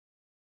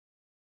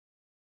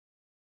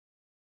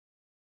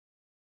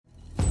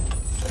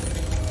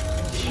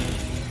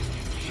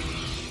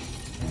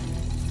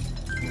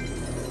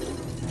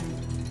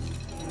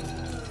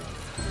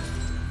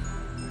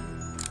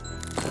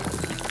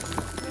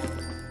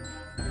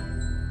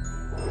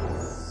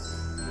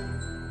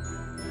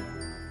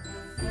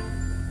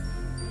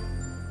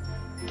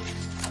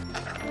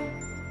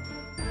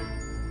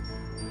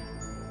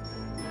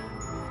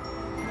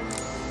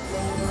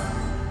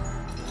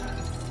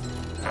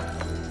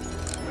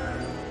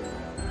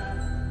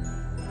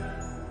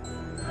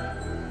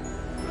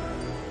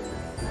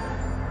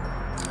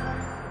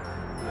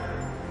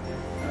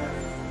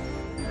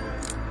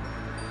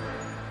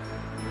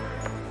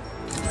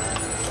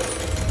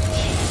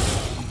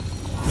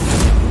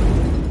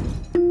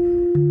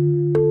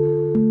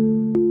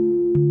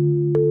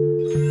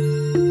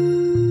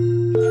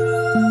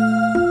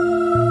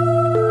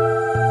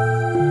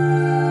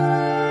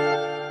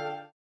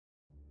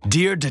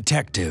Dear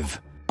Detective,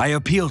 I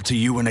appeal to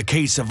you in a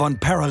case of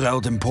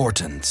unparalleled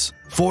importance.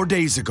 4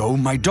 days ago,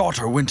 my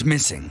daughter went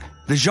missing.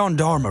 The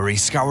gendarmerie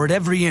scoured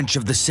every inch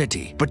of the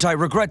city, but I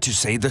regret to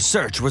say the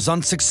search was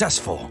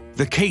unsuccessful.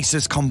 The case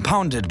is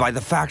compounded by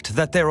the fact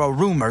that there are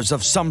rumors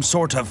of some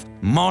sort of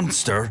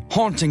monster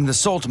haunting the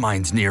salt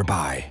mines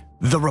nearby.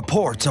 The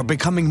reports are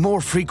becoming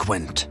more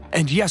frequent,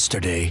 and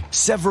yesterday,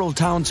 several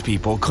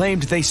townspeople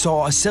claimed they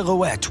saw a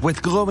silhouette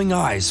with glowing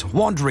eyes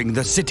wandering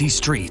the city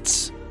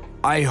streets.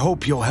 I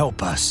hope you'll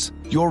help us.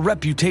 Your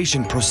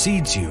reputation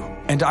precedes you,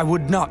 and I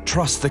would not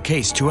trust the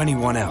case to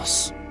anyone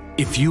else.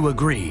 If you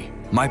agree,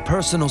 my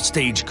personal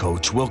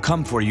stagecoach will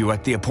come for you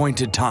at the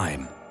appointed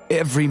time.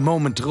 Every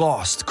moment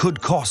lost could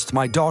cost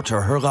my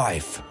daughter her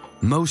life.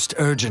 Most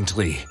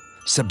urgently,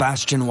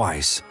 Sebastian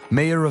Weiss,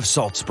 Mayor of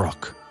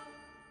Saltsbruck.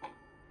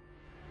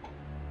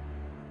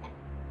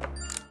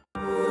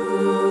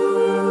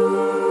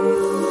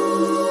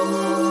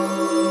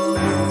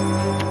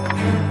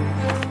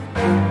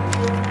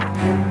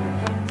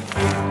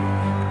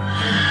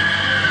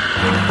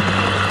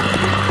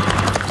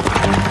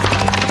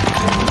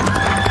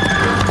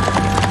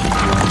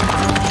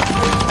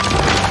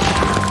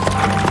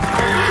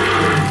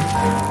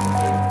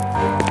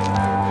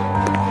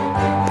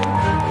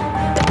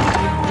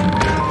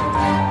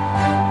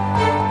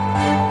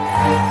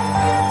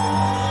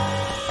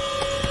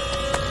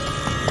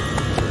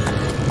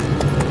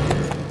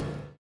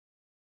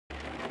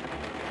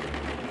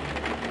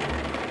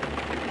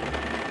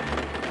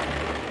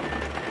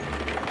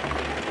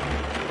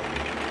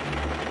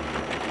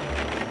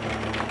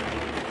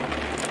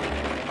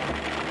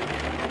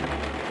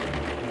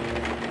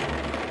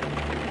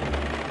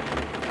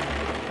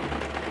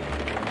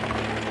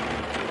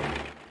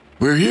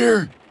 We're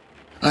here.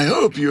 I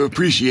hope you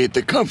appreciate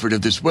the comfort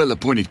of this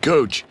well-appointed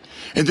coach,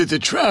 and that the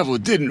travel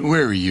didn't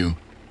weary you.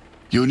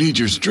 You'll need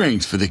your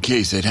strength for the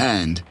case at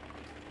hand.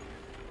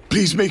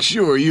 Please make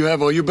sure you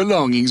have all your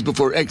belongings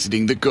before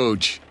exiting the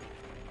coach.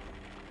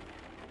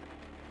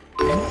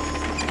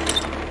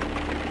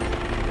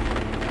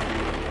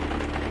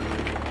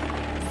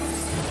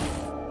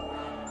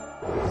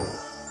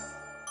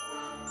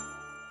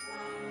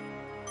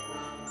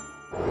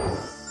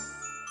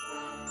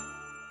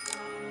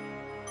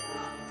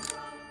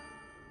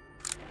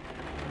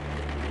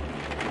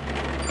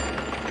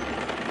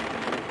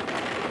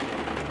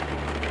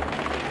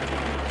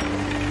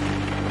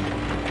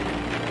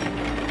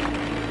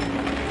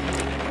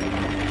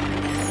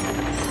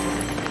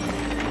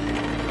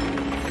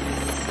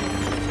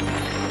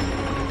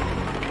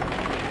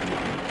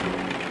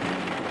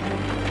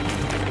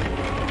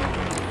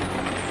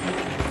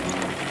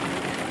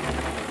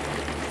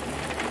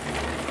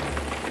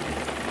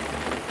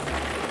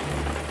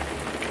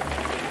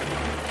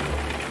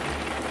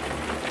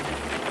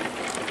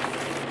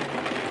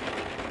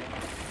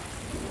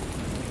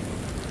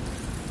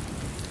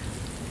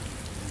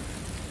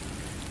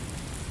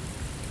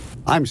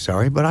 I'm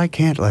sorry, but I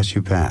can't let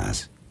you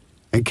pass.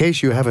 In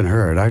case you haven't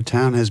heard, our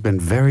town has been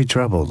very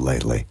troubled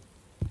lately.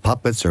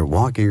 Puppets are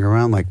walking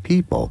around like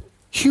people.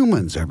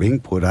 Humans are being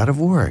put out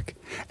of work.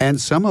 And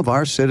some of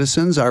our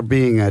citizens are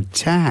being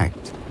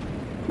attacked.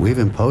 We've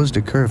imposed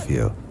a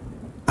curfew.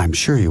 I'm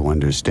sure you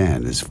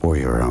understand it's for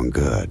your own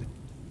good.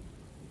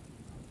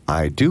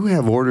 I do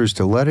have orders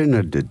to let in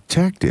a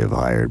detective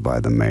hired by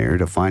the mayor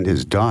to find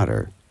his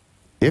daughter.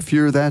 If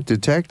you're that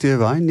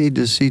detective, I need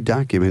to see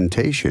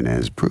documentation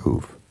as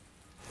proof.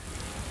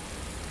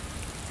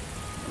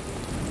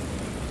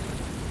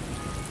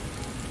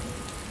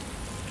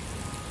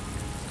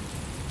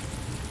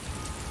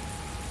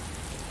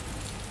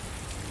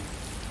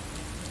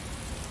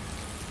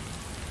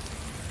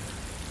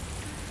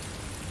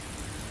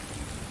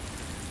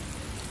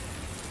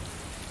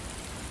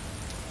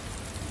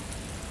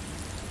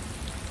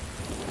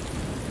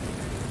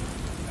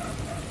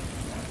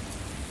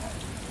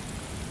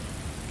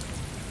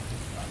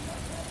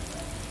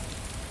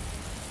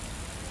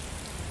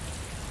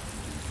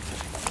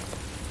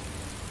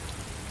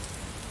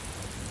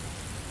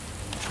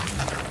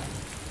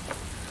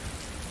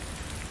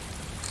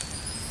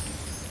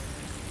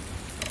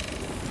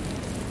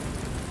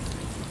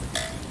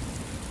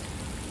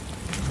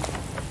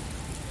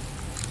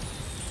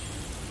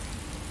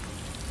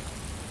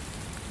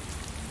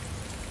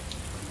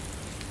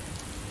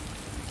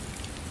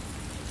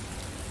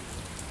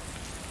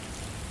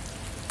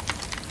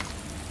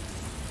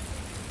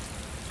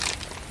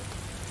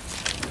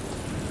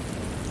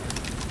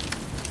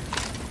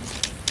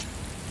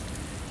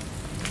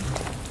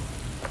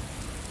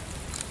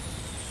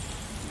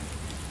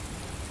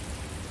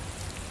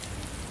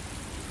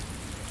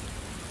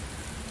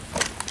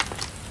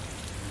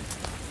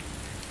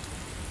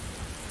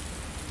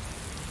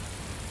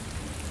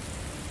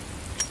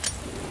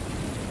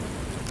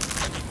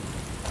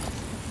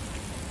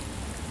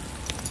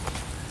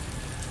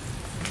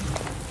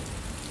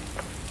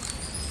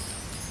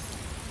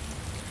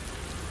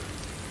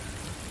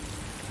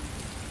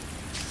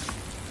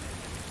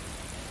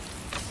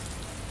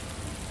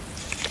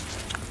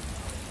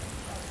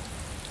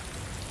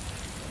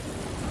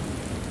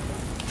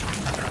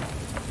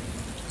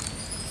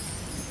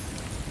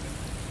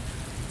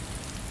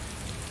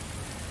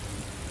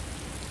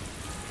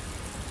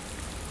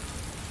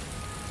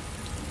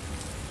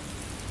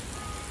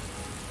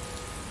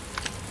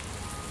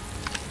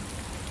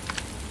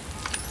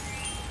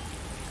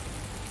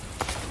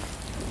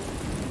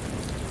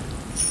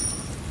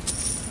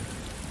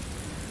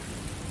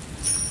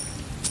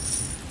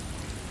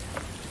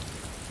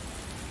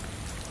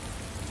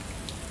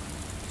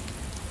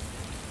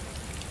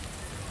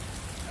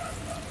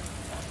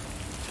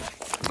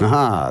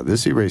 Aha,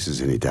 this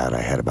erases any doubt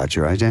I had about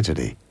your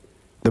identity.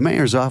 The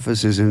mayor's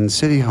office is in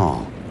City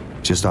Hall,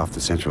 just off the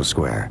central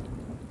square.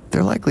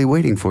 They're likely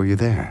waiting for you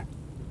there.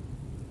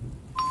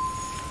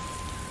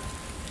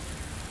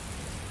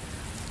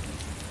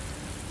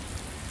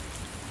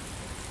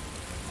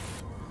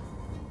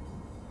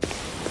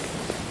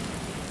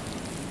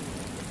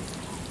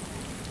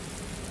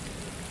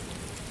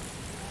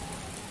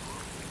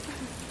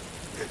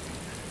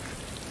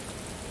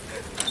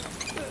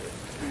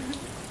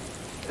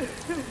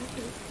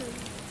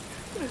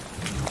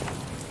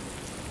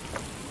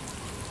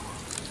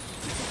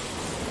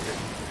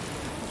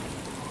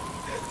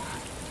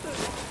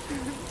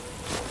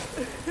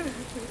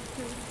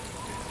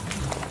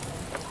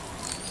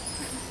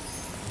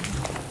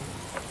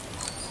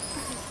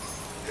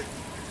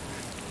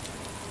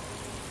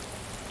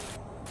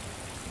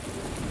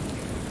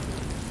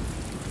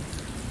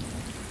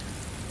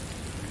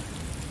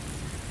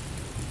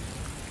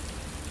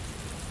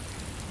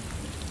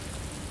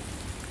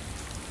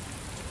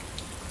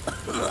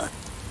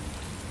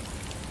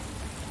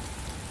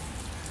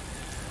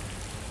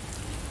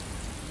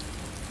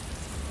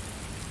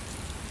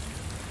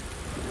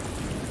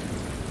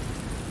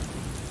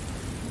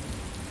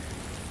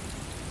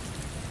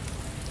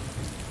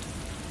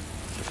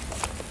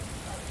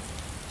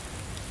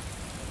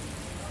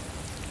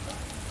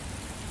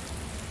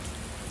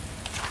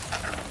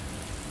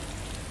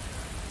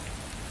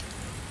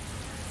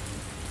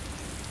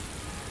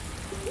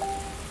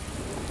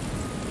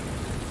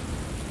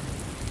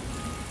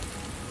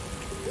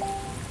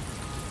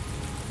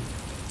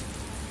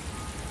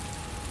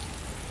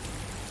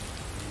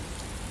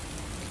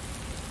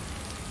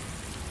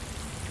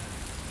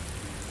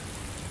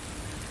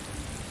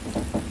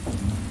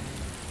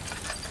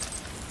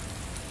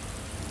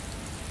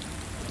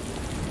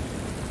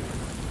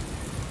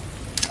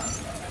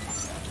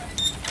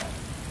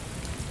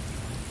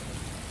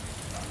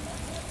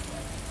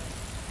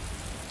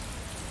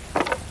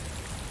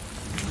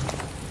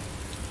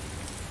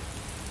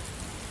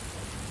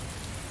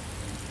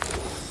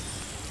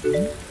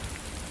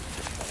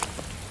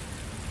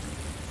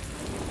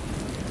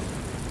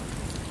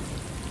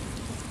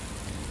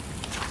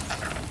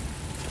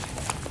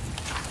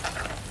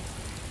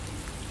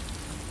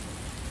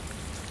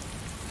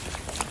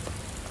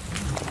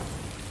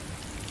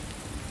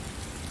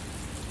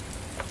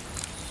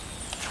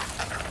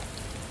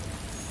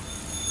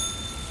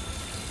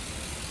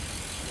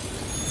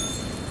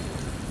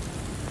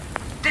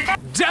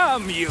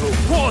 Damn you,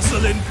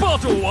 porcelain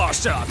bottle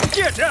washer!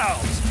 Get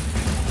out!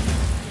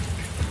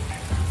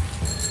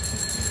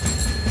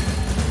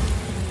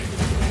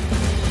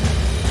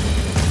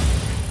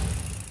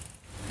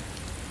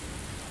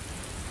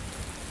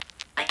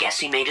 I guess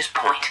he made his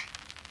point.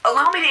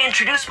 Allow me to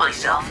introduce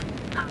myself.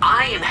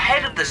 I am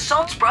head of the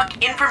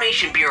Saltsbruck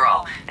Information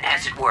Bureau,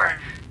 as it were.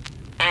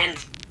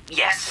 And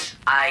yes,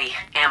 I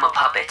am a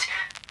puppet.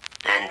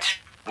 And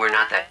we're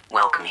not that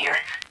welcome here.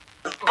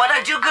 But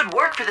I do good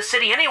work for the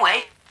city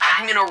anyway.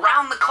 I'm an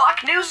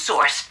around-the-clock news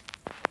source.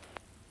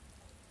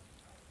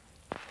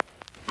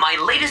 My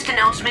latest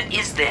announcement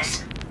is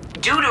this.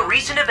 Due to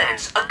recent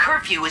events, a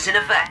curfew is in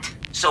effect,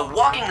 so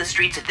walking the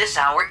streets at this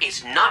hour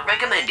is not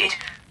recommended.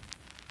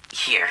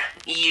 Here,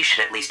 you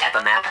should at least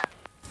have a map.